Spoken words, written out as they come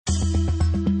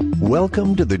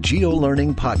Welcome to the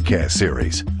GeoLearning podcast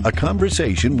series, a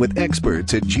conversation with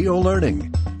experts at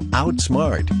GeoLearning.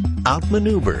 Outsmart,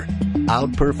 outmaneuver,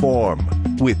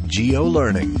 outperform with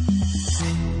GeoLearning.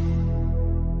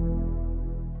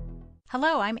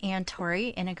 Hello, I'm Ann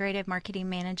Torrey, Integrative Marketing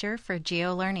Manager for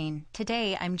GeoLearning.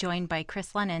 Today, I'm joined by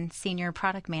Chris Lennon, Senior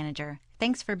Product Manager.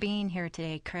 Thanks for being here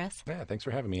today, Chris. Yeah, thanks for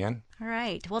having me, Ann. All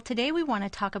right. Well, today we want to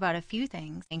talk about a few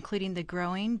things, including the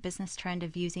growing business trend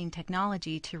of using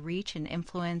technology to reach and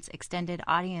influence extended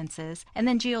audiences, and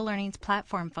then GeoLearning's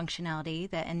platform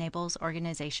functionality that enables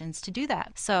organizations to do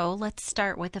that. So let's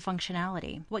start with the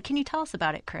functionality. What can you tell us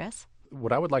about it, Chris?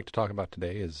 What I would like to talk about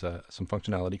today is some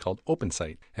functionality called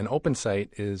OpenSite. And OpenSite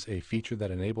is a feature that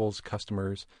enables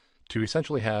customers to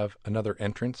essentially have another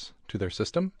entrance to their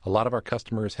system. A lot of our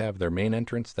customers have their main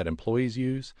entrance that employees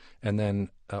use, and then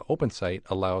OpenSite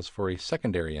allows for a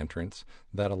secondary entrance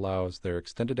that allows their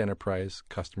extended enterprise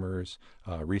customers,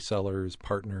 resellers,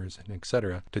 partners, and et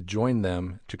cetera, to join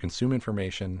them to consume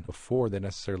information before they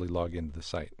necessarily log into the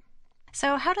site.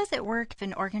 So how does it work if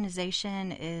an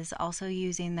organization is also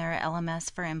using their LMS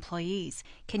for employees?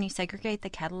 Can you segregate the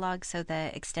catalog so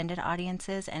that extended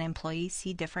audiences and employees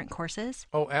see different courses?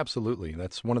 Oh, absolutely.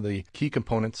 That's one of the key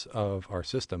components of our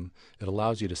system. It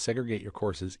allows you to segregate your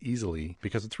courses easily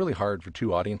because it's really hard for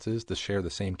two audiences to share the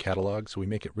same catalog. So we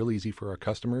make it really easy for our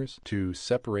customers to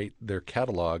separate their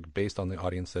catalog based on the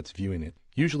audience that's viewing it.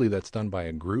 Usually that's done by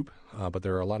a group, but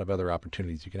there are a lot of other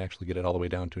opportunities. You can actually get it all the way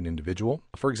down to an individual.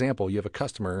 For example, you have a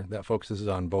customer that focuses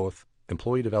on both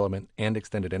employee development and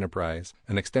extended enterprise.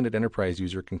 An extended enterprise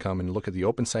user can come and look at the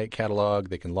OpenSite catalog.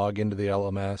 They can log into the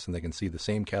LMS and they can see the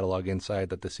same catalog inside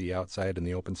that they see outside in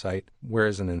the OpenSite.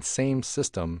 Whereas in the same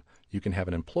system, you can have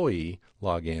an employee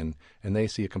log in and they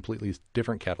see a completely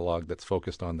different catalog that's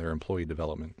focused on their employee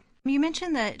development. You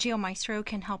mentioned that GeoMaestro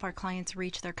can help our clients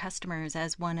reach their customers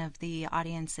as one of the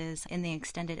audiences in the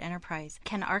extended enterprise.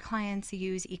 Can our clients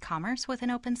use e-commerce with an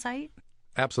OpenSite?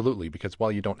 Absolutely, because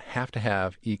while you don't have to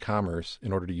have e-commerce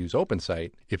in order to use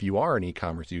OpenSite, if you are an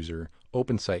e-commerce user,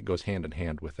 OpenSite goes hand in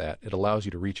hand with that. It allows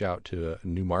you to reach out to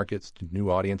new markets, to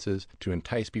new audiences, to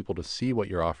entice people to see what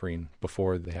you're offering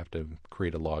before they have to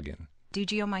create a login. Do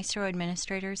GeoMaestro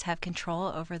administrators have control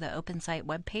over the OpenSite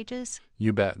web pages?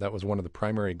 You bet. That was one of the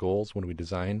primary goals when we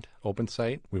designed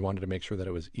OpenSite. We wanted to make sure that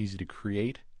it was easy to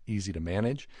create, easy to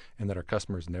manage, and that our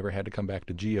customers never had to come back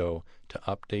to Geo to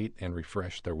update and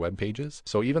refresh their web pages.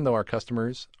 So even though our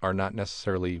customers are not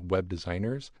necessarily web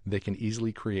designers, they can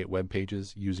easily create web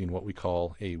pages using what we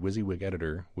call a WYSIWYG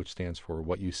editor, which stands for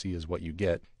what you see is what you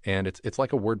get. And it's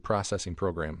like a word processing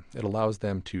program. It allows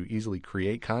them to easily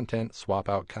create content, swap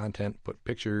out content, put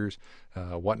pictures,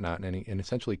 whatnot, and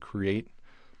essentially create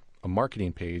a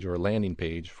marketing page or a landing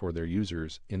page for their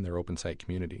users in their OpenSite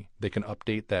community. They can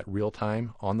update that real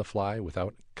time on the fly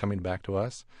without coming back to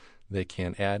us. They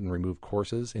can add and remove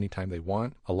courses anytime they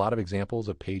want. A lot of examples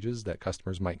of pages that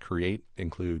customers might create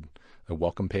include a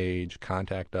welcome page,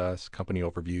 contact us, company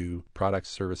overview, products,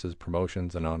 services,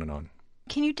 promotions, and on and on.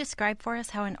 Can you describe for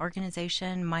us how an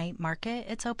organization might market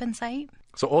its OpenSite?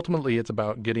 So ultimately, it's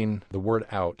about getting the word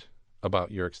out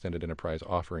about your extended enterprise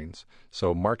offerings.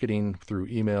 So marketing through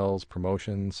emails,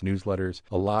 promotions, newsletters.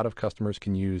 A lot of customers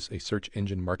can use a search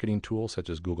engine marketing tool such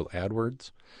as Google AdWords.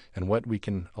 And what we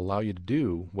can allow you to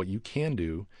do, what you can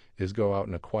do, is go out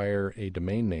and acquire a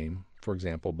domain name, for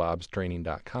example,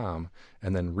 bobstraining.com,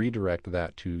 and then redirect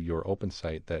that to your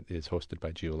OpenSite that is hosted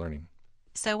by GeoLearning.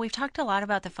 So we've talked a lot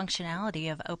about the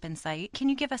functionality of OpenSite. Can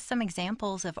you give us some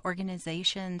examples of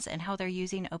organizations and how they're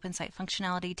using OpenSite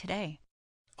functionality today?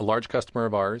 A large customer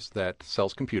of ours that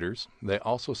sells computers, they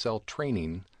also sell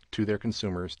training to their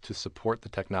consumers to support the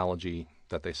technology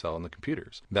that they sell in the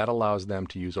computers. That allows them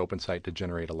to use OpenSite to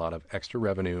generate a lot of extra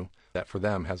revenue that for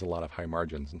them has a lot of high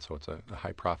margins, and so it's a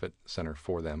high profit center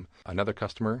for them. Another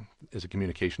customer is a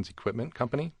communications equipment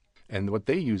company. And what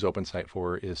they use OpenSite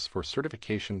for is for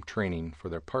certification training for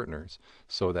their partners,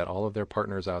 so that all of their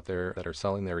partners out there that are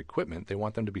selling their equipment, they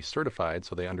want them to be certified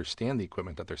so they understand the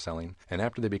equipment that they're selling. And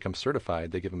after they become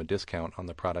certified, they give them a discount on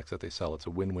the products that they sell. It's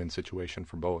a win-win situation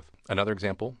for both. Another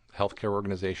example, healthcare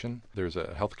organization. There's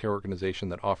a healthcare organization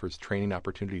that offers training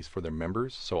opportunities for their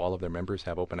members, so all of their members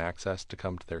have open access to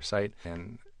come to their site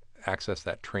and access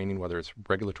that training, whether it's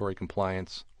regulatory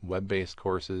compliance, web-based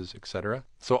courses, etc.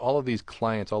 So all of these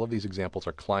clients, all of these examples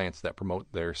are clients that promote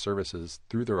their services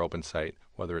through their OpenSite,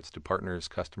 whether it's to partners,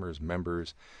 customers,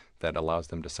 members, that allows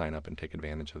them to sign up and take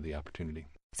advantage of the opportunity.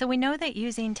 So we know that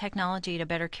using technology to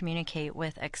better communicate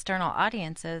with external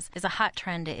audiences is a hot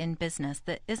trend in business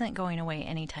that isn't going away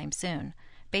anytime soon.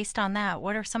 Based on that,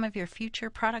 what are some of your future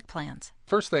product plans?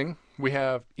 First thing, We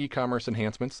have e-commerce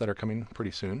enhancements that are coming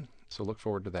pretty soon, so look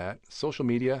forward to that. Social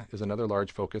media is another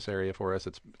large focus area for us.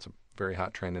 It's a very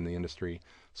hot trend in the industry,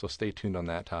 so stay tuned on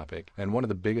that topic. And one of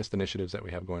the biggest initiatives that we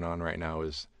have going on right now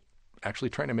is actually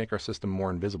trying to make our system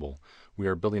more invisible. We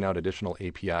are building out additional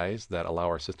APIs that allow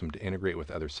our system to integrate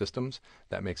with other systems.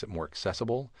 That makes it more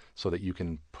accessible so that you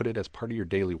can put it as part of your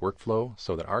daily workflow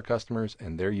so that our customers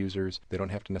and their users, they don't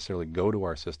have to necessarily go to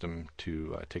our system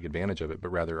to take advantage of it, but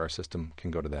rather our system can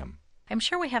go to them. I'm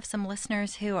sure we have some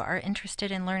listeners who are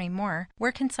interested in learning more.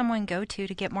 Where can someone go to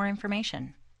get more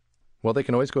information? Well, they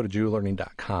can always go to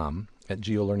geolearning.com. At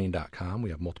geolearning.com, we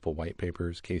have multiple white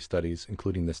papers, case studies,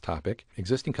 including this topic.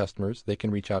 Existing customers, they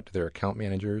can reach out to their account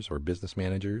managers or business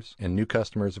managers. And new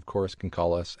customers, of course, can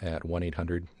call us at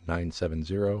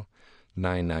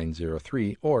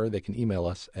 1-800-970-9903, or they can email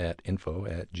us at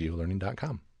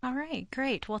info@geolearning.com. All right,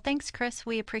 great. Well, thanks, Chris.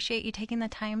 We appreciate you taking the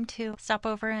time to stop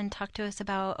over and talk to us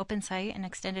about OpenSite and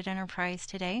Extended Enterprise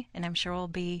today, and I'm sure we'll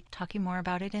be talking more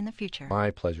about it in the future. My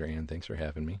pleasure, Ann. Thanks for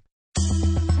having me.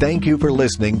 Thank you for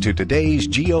listening to today's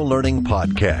GeoLearning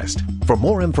podcast. For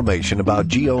more information about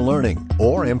GeoLearning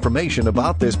or information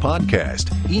about this podcast,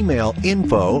 email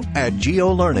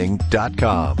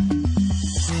info@geolearning.com.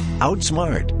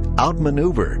 Outsmart,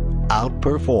 outmaneuver,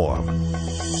 outperform.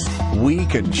 We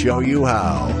can show you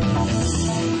how.